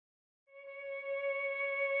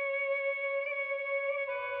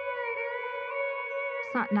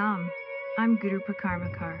Satnam. I'm Guru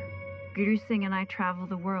Pakarmakar. Guru Singh and I travel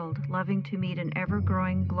the world, loving to meet an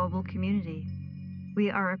ever-growing global community. We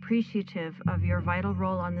are appreciative of your vital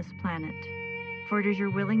role on this planet, for it is your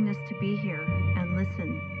willingness to be here and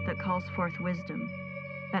listen that calls forth wisdom,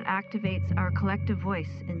 that activates our collective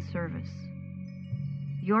voice in service.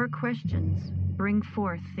 Your questions bring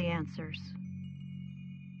forth the answers.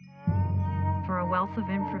 For a wealth of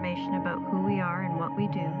information about who we are and what we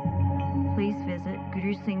do, please visit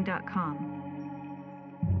gurusingh.com.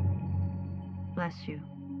 Bless you.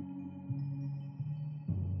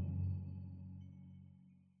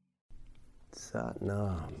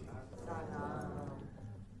 Satnam.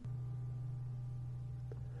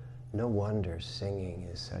 No wonder singing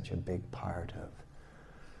is such a big part of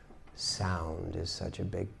sound, is such a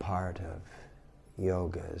big part of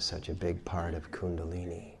yoga, is such a big part of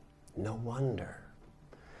Kundalini. No wonder.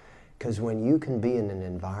 Because when you can be in an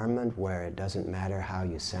environment where it doesn't matter how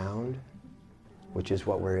you sound, which is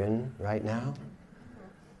what we're in right now,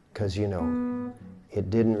 because, you know, it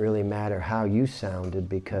didn't really matter how you sounded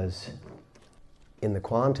because in the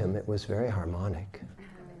quantum it was very harmonic.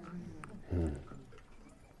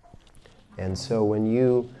 And so when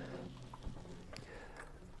you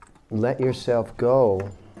let yourself go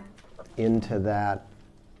into that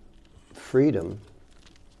freedom,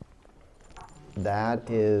 that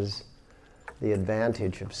is the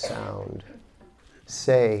advantage of sound.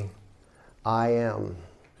 Say, I am.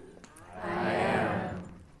 I am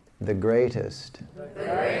the greatest,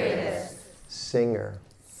 singer,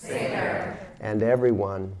 and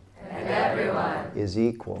everyone, is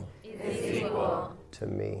equal, to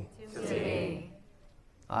me.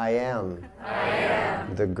 I am,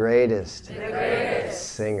 the greatest,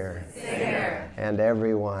 singer, and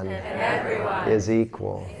everyone, is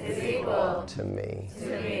equal, to me.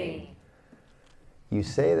 You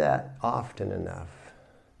say that often enough.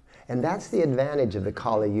 And that's the advantage of the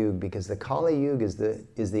Kali Yuga, because the Kali Yuga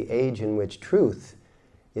is the age in which truth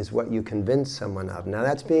is what you convince someone of. Now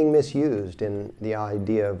that's being misused in the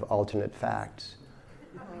idea of alternate facts.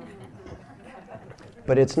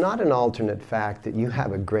 But it's not an alternate fact that you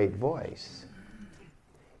have a great voice.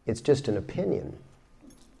 It's just an opinion.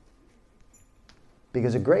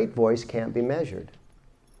 Because a great voice can't be measured.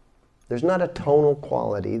 There's not a tonal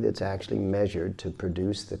quality that's actually measured to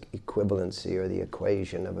produce the equivalency or the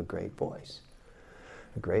equation of a great voice.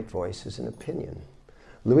 A great voice is an opinion.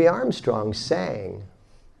 Louis Armstrong sang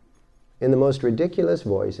in the most ridiculous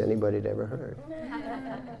voice anybody had ever heard.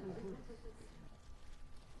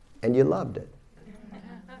 And you loved it.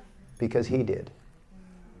 Because he did.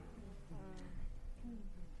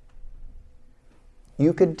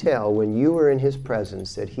 You could tell when you were in his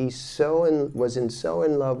presence that he was so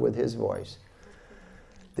in love with his voice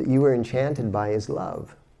that you were enchanted by his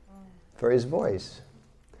love for his voice,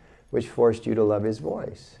 which forced you to love his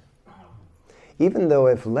voice. Even though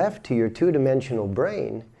if left to your two-dimensional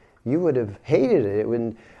brain, you would have hated it. It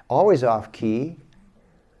would always off key,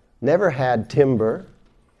 never had timbre,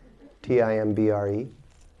 T-I-M-B-R-E,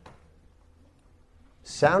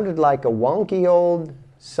 sounded like a wonky old,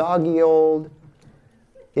 soggy old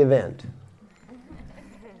event.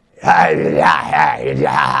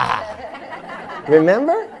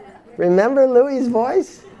 Remember? Remember Louis'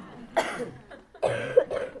 voice?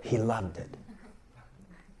 He loved it.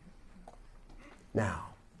 Now,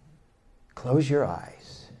 close your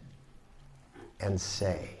eyes and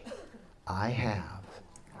say, I have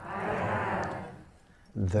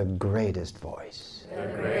the greatest voice.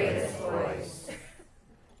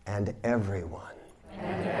 And everyone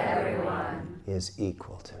is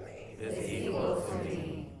equal to me.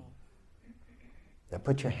 Now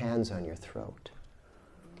put your hands on your throat.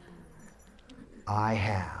 I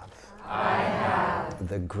have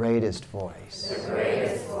the greatest voice.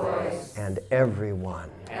 And everyone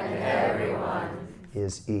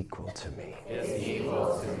is equal to me.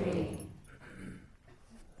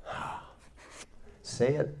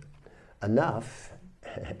 Say it enough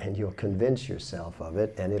and you'll convince yourself of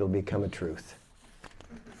it and it'll become a truth.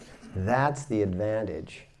 That's the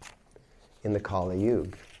advantage in the Kali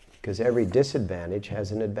Yuga, because every disadvantage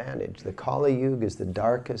has an advantage. The Kali Yuga is the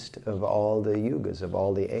darkest of all the yugas, of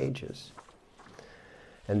all the ages.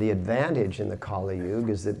 And the advantage in the Kali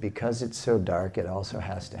Yuga is that because it's so dark, it also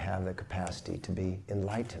has to have the capacity to be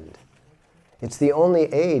enlightened. It's the only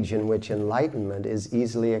age in which enlightenment is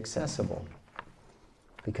easily accessible,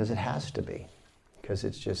 because it has to be, because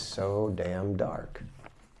it's just so damn dark.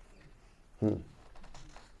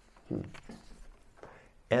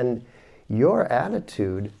 And your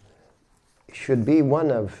attitude should be one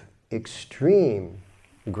of extreme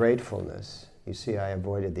gratefulness. You see, I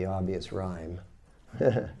avoided the obvious rhyme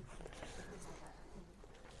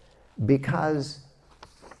Because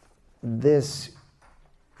this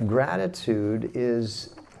gratitude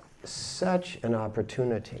is such an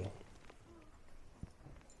opportunity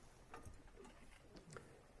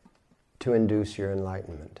to induce your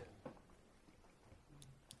enlightenment.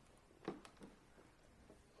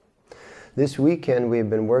 This weekend we've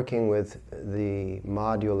been working with the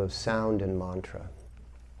module of sound and mantra.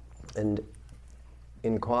 And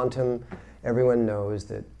in quantum, everyone knows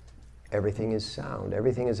that everything is sound.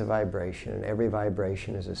 Everything is a vibration, and every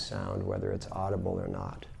vibration is a sound, whether it's audible or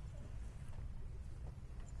not.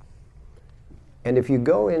 And if you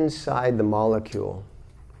go inside the molecule,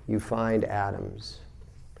 you find atoms.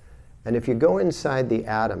 And if you go inside the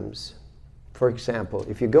atoms, for example,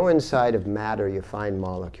 if you go inside of matter, you find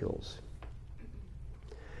molecules.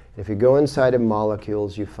 If you go inside of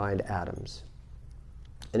molecules, you find atoms.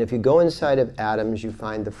 And if you go inside of atoms, you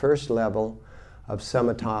find the first level of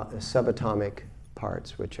subatomic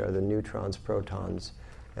parts, which are the neutrons, protons,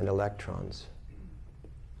 and electrons.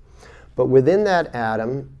 But within that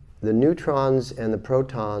atom, the neutrons and the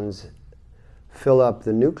protons fill up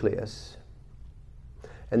the nucleus,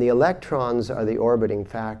 and the electrons are the orbiting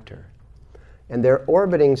factor. And they're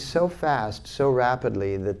orbiting so fast, so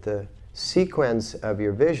rapidly, that the sequence of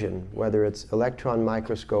your vision, whether it's electron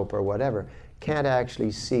microscope or whatever, can't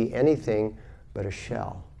actually see anything but a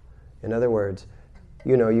shell. In other words,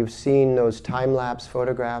 you know, you've seen those time-lapse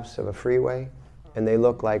photographs of a freeway, and they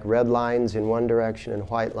look like red lines in one direction and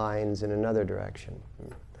white lines in another direction.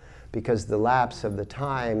 Because the lapse of the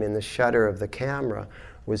time in the shutter of the camera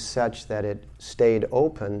was such that it stayed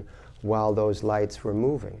open while those lights were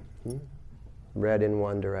moving. Red in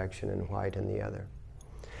one direction and white in the other.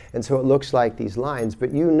 And so it looks like these lines,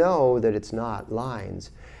 but you know that it's not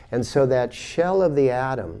lines. And so that shell of the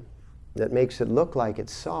atom that makes it look like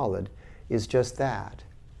it's solid is just that.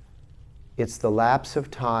 It's the lapse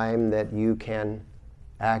of time that you can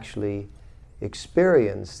actually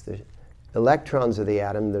experience, the electrons of the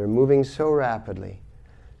atom that are moving so rapidly.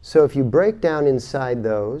 So if you break down inside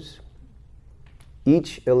those,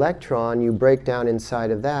 each electron you break down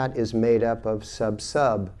inside of that is made up of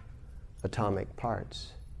sub-atomic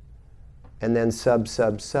parts. And then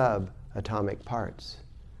sub-atomic parts.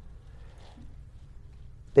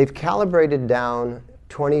 They've calibrated down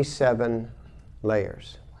 27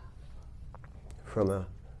 layers from a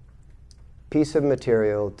piece of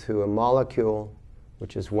material to a molecule,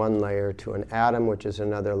 which is one layer, to an atom, which is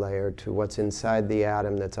another layer, to what's inside the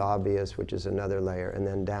atom that's obvious, which is another layer, and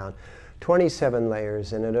then down. 27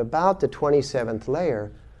 layers, and at about the 27th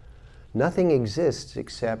layer, nothing exists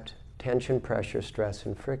except tension, pressure, stress,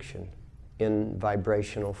 and friction in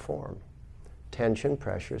vibrational form. Tension,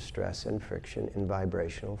 pressure, stress, and friction in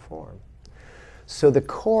vibrational form. So the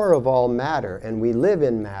core of all matter, and we live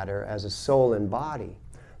in matter as a soul and body,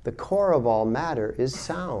 the core of all matter is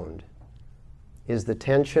sound, is the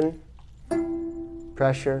tension,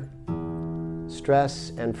 pressure,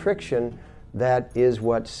 stress, and friction. That is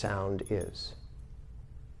what sound is.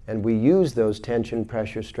 And we use those tension,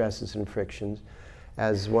 pressure, stresses, and frictions,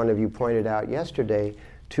 as one of you pointed out yesterday,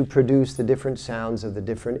 to produce the different sounds of the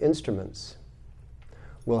different instruments.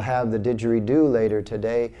 We'll have the didgeridoo later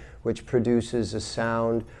today, which produces a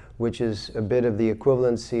sound which is a bit of the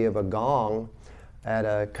equivalency of a gong at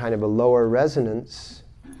a kind of a lower resonance.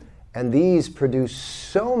 And these produce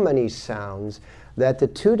so many sounds that the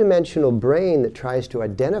two-dimensional brain that tries to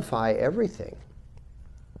identify everything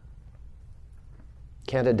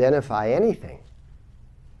can't identify anything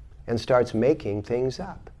and starts making things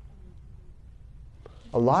up.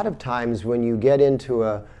 A lot of times when you get into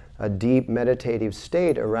a deep meditative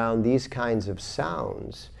state around these kinds of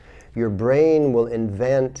sounds, your brain will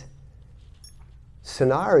invent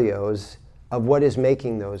scenarios of what is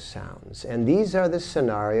making those sounds. And these are the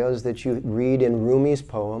scenarios that you read in Rumi's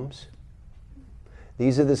poems.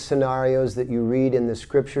 These are the scenarios that you read in the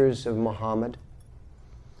scriptures of Muhammad,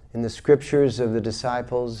 in the scriptures of the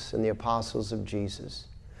disciples and the apostles of Jesus.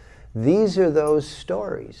 These are those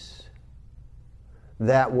stories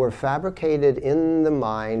that were fabricated in the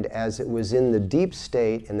mind as it was in the deep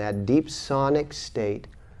state, in that deep sonic state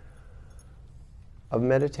of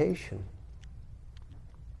meditation.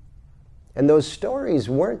 And those stories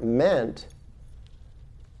weren't meant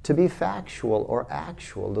to be factual or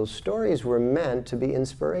actual. Those stories were meant to be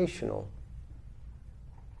inspirational.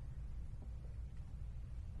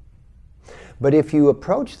 But if you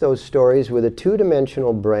approach those stories with a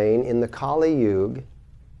two-dimensional brain in the Kali Yuga,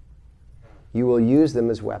 you will use them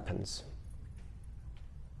as weapons.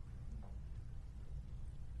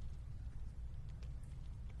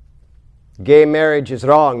 Gay marriage is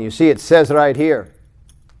wrong. You see, it says right here.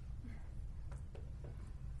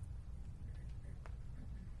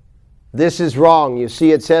 This is wrong. You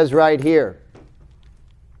see, it says right here.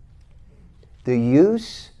 The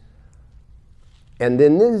use, and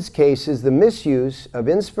in this case is the misuse of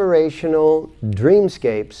inspirational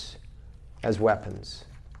dreamscapes as weapons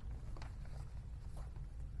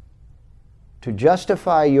to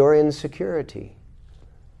justify your insecurity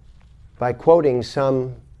by quoting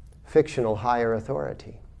some fictional higher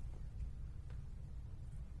authority.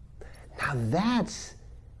 Now that's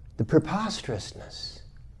the preposterousness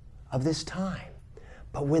of this time.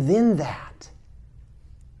 But within that,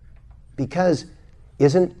 because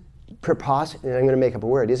isn't preposterous, I'm going to make up a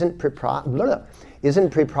word,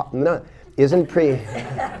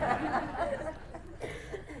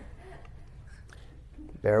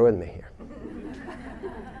 bear with me here.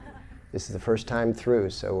 This is the first time through,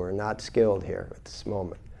 so we're not skilled here at this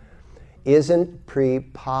moment. Isn't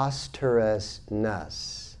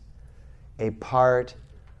preposterousness a part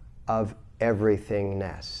of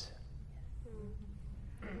everythingness?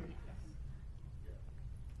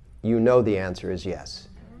 You know the answer is yes.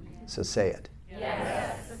 So say it.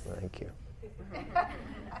 Yes. Thank you.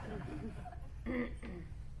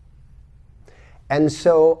 And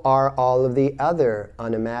so are all of the other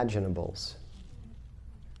unimaginables.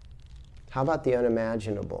 How about the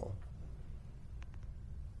unimaginable?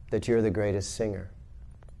 That you're the greatest singer.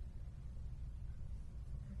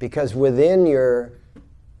 Because within your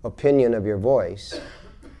opinion of your voice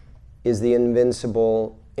is the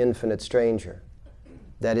invincible, infinite stranger.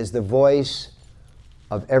 That is the voice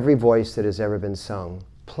of every voice that has ever been sung,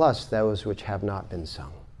 plus those which have not been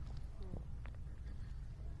sung.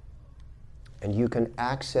 And you can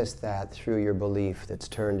access that through your belief that's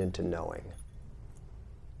turned into knowing.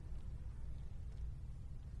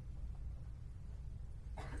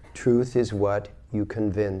 Truth is what you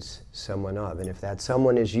convince someone of. And if that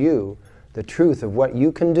someone is you, the truth of what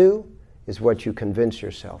you can do is what you convince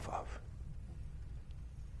yourself of.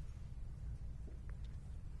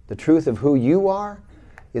 The truth of who you are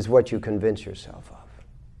is what you convince yourself of.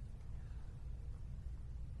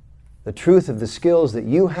 The truth of the skills that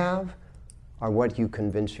you have are what you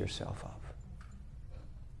convince yourself of.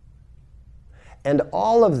 And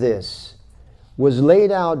all of this was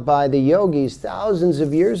laid out by the yogis thousands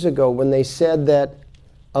of years ago when they said that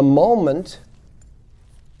a moment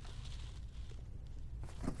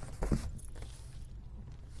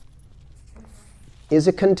is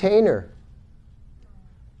a container.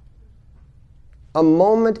 A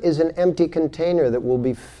moment is an empty container that will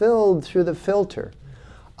be filled through the filter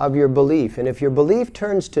of your belief. And if your belief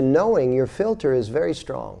turns to knowing, your filter is very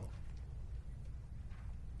strong.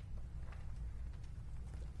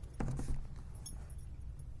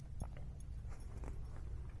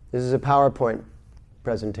 This is a PowerPoint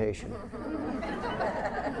presentation.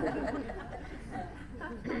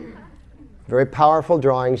 Very powerful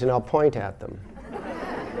drawings, and I'll point at them.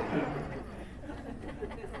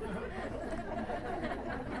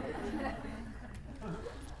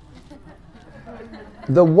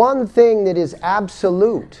 The one thing that is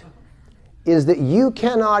absolute is that you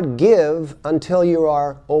cannot give until you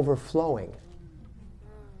are overflowing.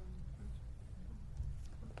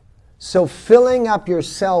 So filling up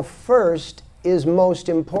yourself first is most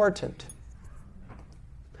important.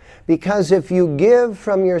 Because if you give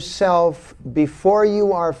from yourself before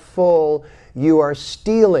you are full, you are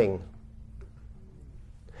stealing.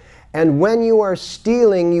 And when you are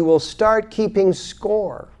stealing, you will start keeping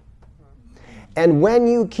score. And when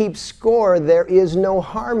you keep score, there is no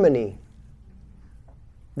harmony.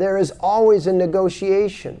 There is always a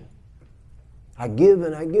negotiation. I give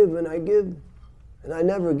and I give and I give, and I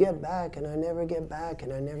never get back, and I never get back,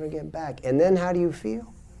 and I never get back. And then how do you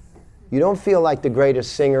feel? You don't feel like the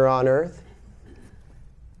greatest singer on earth.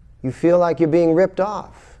 You feel like you're being ripped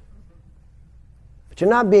off. But you're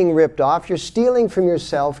not being ripped off. You're stealing from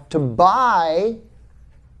yourself to buy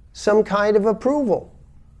some kind of approval.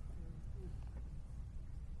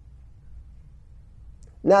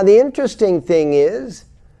 Now, the interesting thing is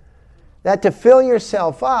that to fill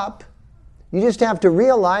yourself up, you just have to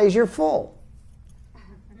realize you're full.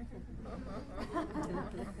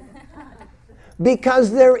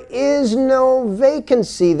 Because there is no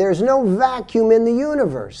vacancy, there's no vacuum in the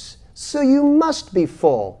universe. So you must be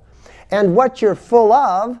full. And what you're full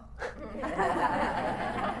of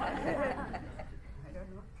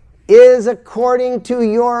is according to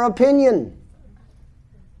your opinion.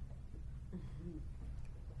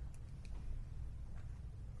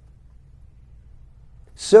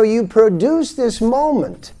 So you produce this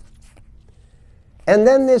moment, and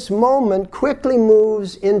then this moment quickly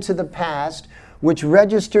moves into the past, which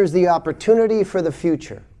registers the opportunity for the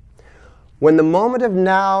future. When the moment of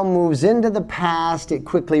now moves into the past, it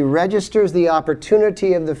quickly registers the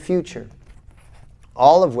opportunity of the future,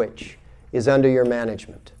 all of which is under your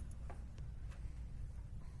management.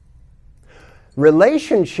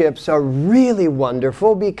 Relationships are really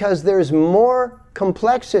wonderful because there's more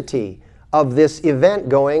complexity of this event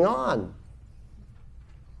going on.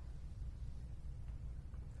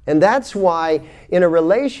 And that's why in a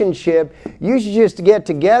relationship, you should just get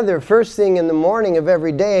together first thing in the morning of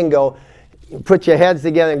every day and go, put your heads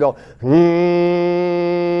together and go,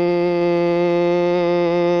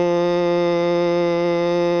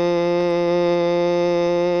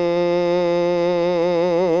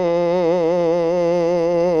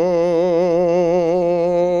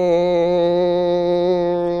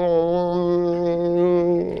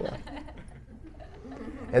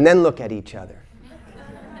 and then look at each other.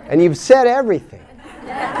 And you've said everything.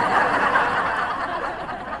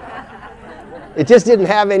 It just didn't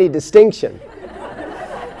have any distinction.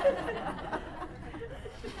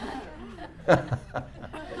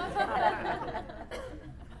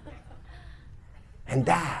 And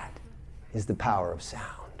that is the power of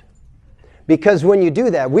sound. Because when you do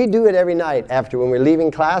that, we do it every night after when we're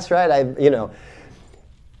leaving class, right?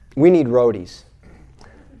 We need roadies.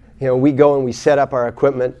 We go and we set up our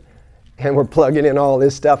equipment and we're plugging in all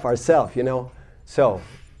this stuff ourselves, So,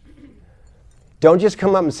 don't just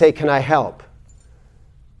come up and say, can I help?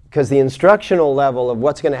 Because the instructional level of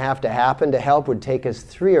what's going to happen to help would take us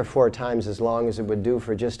 3 or 4 times as long as it would do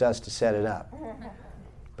for just us to set it up.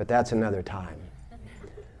 But that's another time.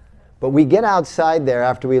 But we get outside there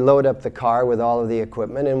after we load up the car with all of the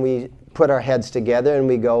equipment and we put our heads together and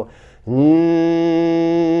we go,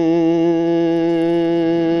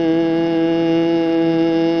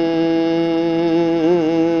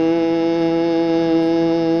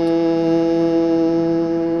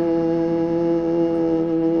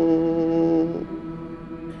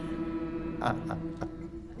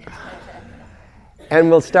 and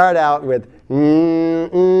we'll start out with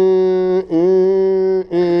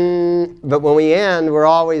but when we end, we're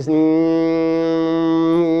always and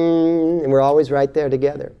we're always right there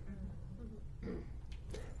together.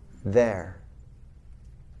 There.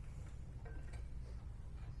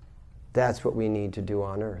 That's what we need to do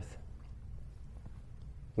on earth.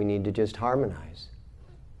 We need to just harmonize.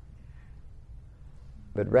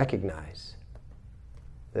 But recognize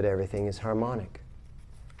that everything is harmonic.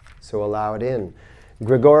 So allow it in.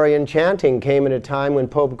 Gregorian chanting came at a time when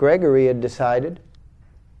Pope Gregory had decided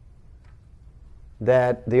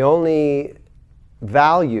that the only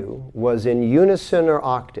value was in unison or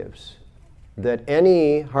octaves, that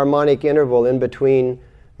any harmonic interval in between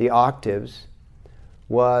the octaves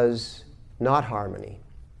was not harmony.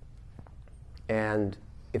 And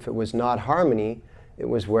if it was not harmony, it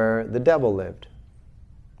was where the devil lived.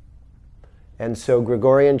 And so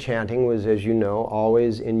Gregorian chanting was, as you know,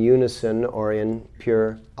 always in unison or in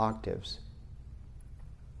pure octaves.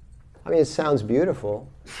 I mean, it sounds beautiful,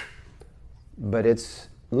 but it's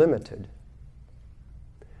limited.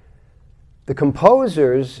 The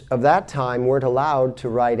composers of that time weren't allowed to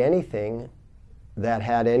write anything that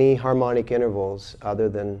had any harmonic intervals other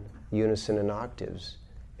than unison and octaves.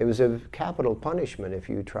 It was a capital punishment if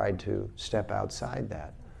you tried to step outside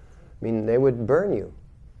that. I mean, they would burn you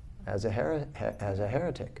as a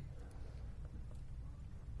heretic.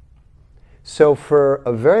 So for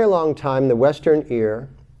a very long time, the Western ear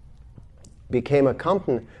became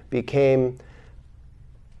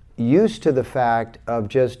used to the fact of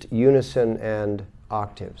just unison and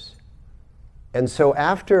octaves. And so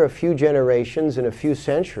after a few generations and a few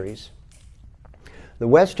centuries, the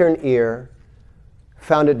Western ear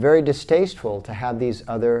found it very distasteful to have these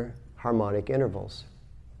other harmonic intervals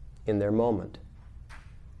in their moment.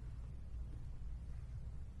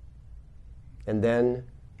 And then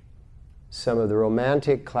some of the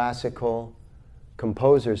romantic classical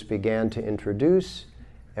composers began to introduce,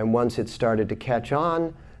 and once it started to catch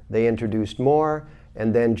on, they introduced more,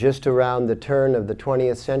 and then just around the turn of the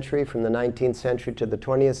 20th century, from the 19th century to the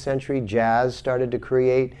 20th century, jazz started to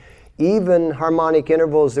create even harmonic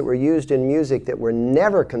intervals that were used in music that were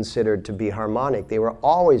never considered to be harmonic. They were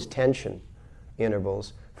always tension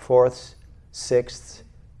intervals, fourths, sixths,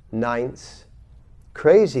 ninths,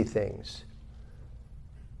 crazy things.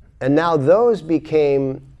 And now those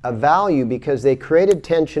became a value because they created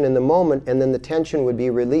tension in the moment, and then the tension would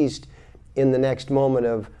be released in the next moment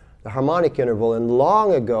of the harmonic interval. And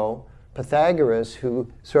long ago, Pythagoras,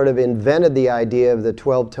 who sort of invented the idea of the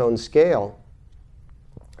 12-tone scale,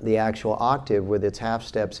 the actual octave with its half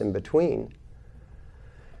steps in between,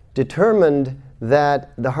 determined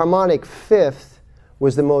that the harmonic fifth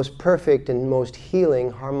was the most perfect and most healing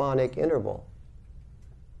harmonic interval.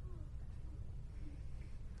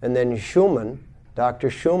 And then Schumann, Dr.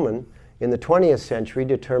 Schumann, in the 20th century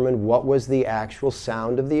determined what was the actual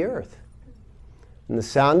sound of the earth. And the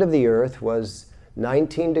sound of the earth was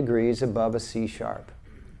 19 degrees above a C sharp.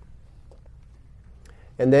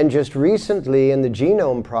 And then just recently in the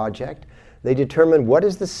Genome Project, they determined what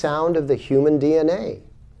is the sound of the human DNA,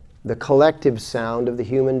 the collective sound of the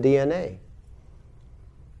human DNA.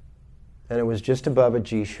 And it was just above a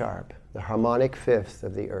G sharp, the harmonic fifth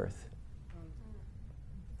of the earth.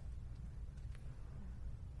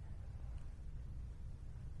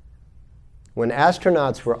 When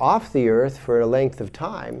astronauts were off the earth for a length of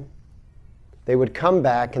time, they would come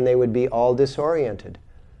back and they would be all disoriented.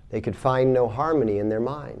 They could find no harmony in their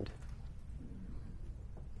mind.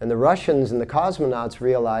 And the Russians and the cosmonauts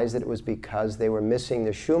realized that it was because they were missing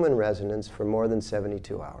the Schumann resonance for more than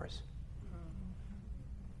 72 hours.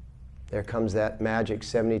 There comes that magic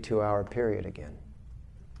 72-hour period again.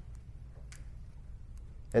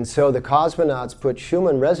 And so the cosmonauts put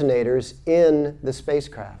Schumann resonators in the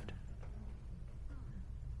spacecraft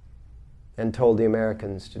and told the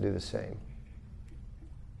Americans to do the same.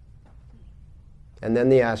 And then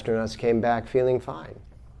the astronauts came back feeling fine.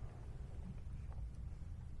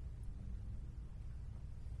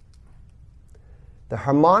 The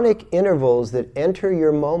harmonic intervals that enter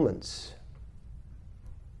your moments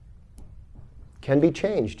can be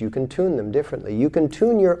changed. You can tune them differently. You can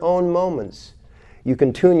tune your own moments. You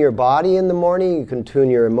can tune your body in the morning, you can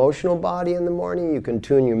tune your emotional body in the morning, you can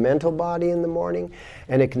tune your mental body in the morning,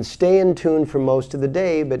 and it can stay in tune for most of the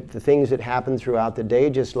day, but the things that happen throughout the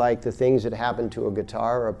day, just like the things that happen to a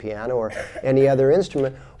guitar or a piano or any other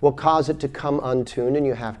instrument, will cause it to come untuned and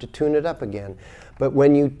you have to tune it up again. But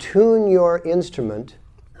when you tune your instrument,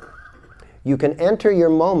 you can enter your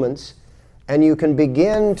moments and you can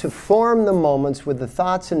begin to form the moments with the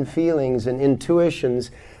thoughts and feelings and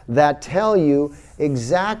intuitions that tell you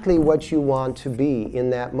exactly what you want to be in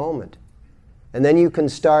that moment. And then you can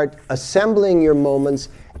start assembling your moments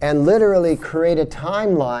and literally create a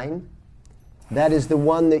timeline that is the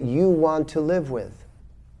one that you want to live with.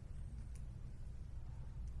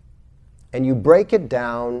 And you break it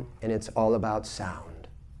down, and it's all about sound.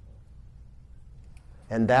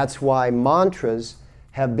 And that's why mantras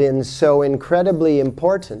have been so incredibly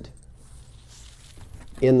important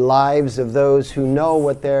in lives of those who know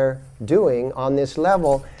what they're doing on this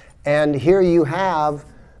level. And here you have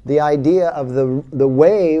the idea of the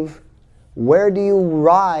wave. Where do you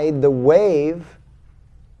ride the wave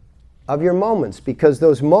of your moments? Because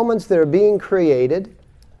those moments that are being created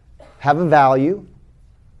have a value.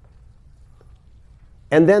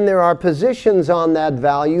 And then there are positions on that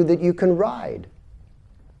value that you can ride.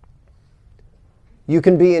 You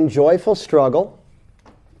can be in joyful struggle.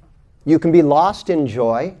 You can be lost in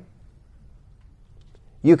joy.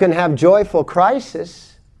 You can have joyful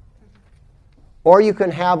crisis. Or you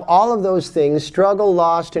can have all of those things, struggle,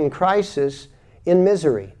 lost, and crisis, in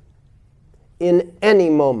misery. In any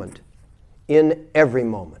moment. In every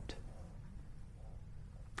moment.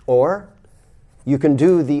 Or you can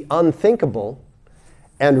do the unthinkable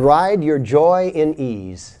and ride your joy in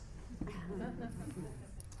ease.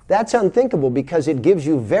 That's unthinkable because it gives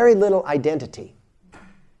you very little identity.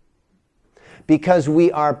 Because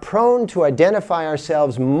we are prone to identify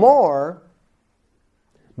ourselves more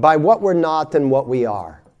by what we're not than what we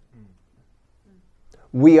are.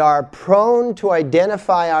 We are prone to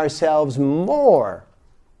identify ourselves more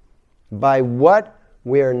by what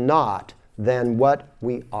we're not than what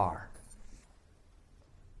we are.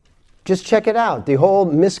 Just check it out. The whole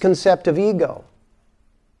misconcept of ego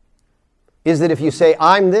is that if you say,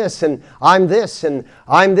 I'm this, and I'm this, and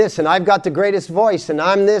I'm this, and I've got the greatest voice, and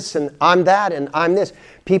I'm this, and I'm that, and I'm this,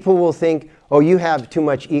 people will think, oh, you have too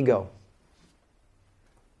much ego.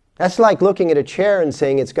 That's like looking at a chair and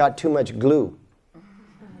saying it's got too much glue.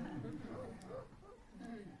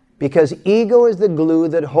 Because ego is the glue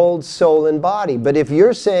that holds soul and body. But if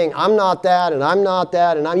you're saying, I'm not that, and I'm not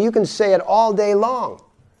that, and you can say it all day long.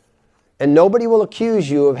 And nobody will accuse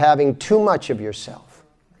you of having too much of yourself.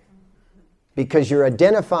 Because you're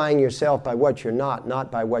identifying yourself by what you're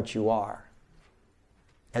not by what you are.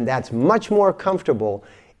 And that's much more comfortable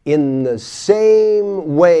in the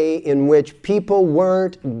same way in which people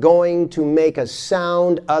weren't going to make a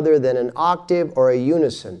sound other than an octave or a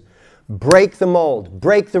unison. Break the mold,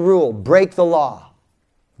 break the rule, break the law.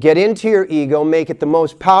 Get into your ego, make it the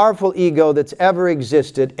most powerful ego that's ever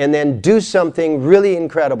existed, and then do something really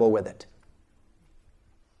incredible with it.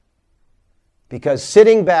 Because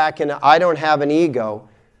sitting back and I don't have an ego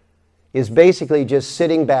is basically just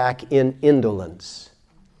sitting back in indolence.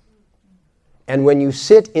 And when you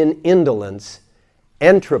sit in indolence,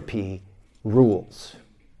 entropy rules.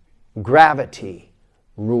 Gravity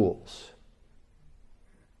rules.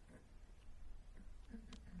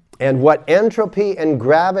 And what entropy and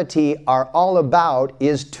gravity are all about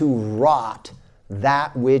is to rot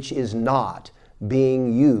that which is not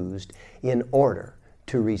being used in order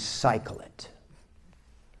to recycle it.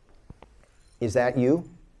 Is that you?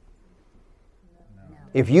 No.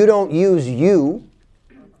 If you don't use you,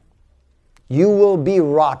 you will be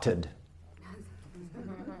rotted.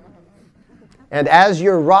 And as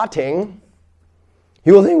you're rotting,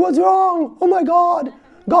 you will think, what's wrong? Oh my God.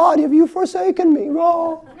 God, have you forsaken me?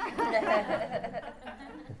 Oh.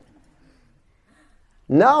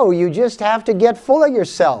 No, you just have to get full of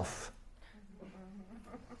yourself.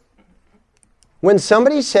 When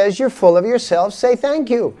somebody says you're full of yourself, say thank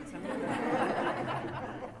you.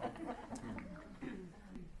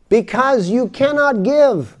 Because you cannot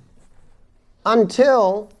give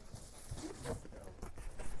until...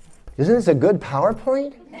 Isn't this a good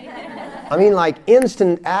PowerPoint? I mean, like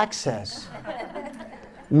instant access.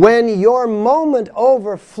 When your moment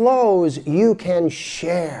overflows, you can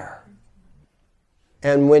share.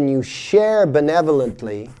 And when you share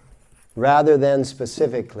benevolently, rather than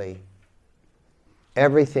specifically,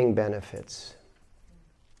 everything benefits.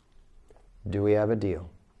 Do we have a deal?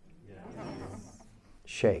 Yes.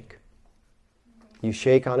 Shake. You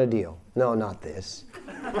shake on a deal. No, not this.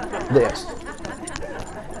 This.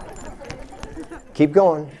 Keep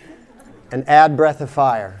going. And add breath of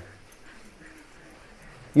fire.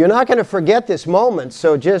 You're not going to forget this moment,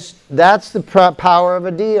 so just, that's the power of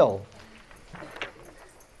a deal.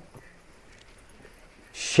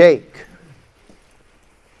 Shake.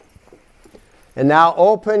 And now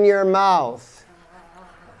open your mouth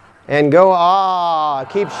and go, ah,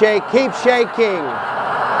 keep shaking.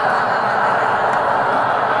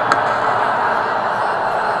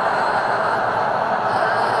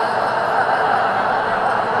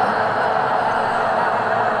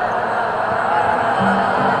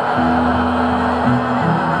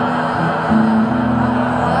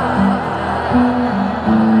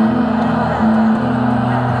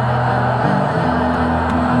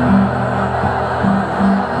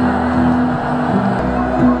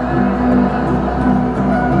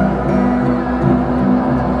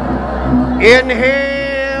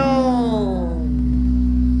 Inhale.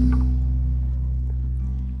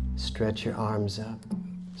 Stretch your arms up.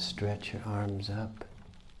 Stretch your arms up.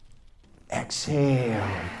 Exhale.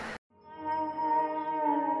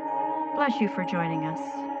 Bless you for joining us.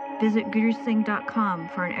 Visit gurusingh.com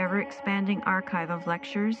for an ever-expanding archive of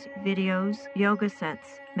lectures, videos, yoga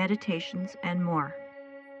sets, meditations, and more.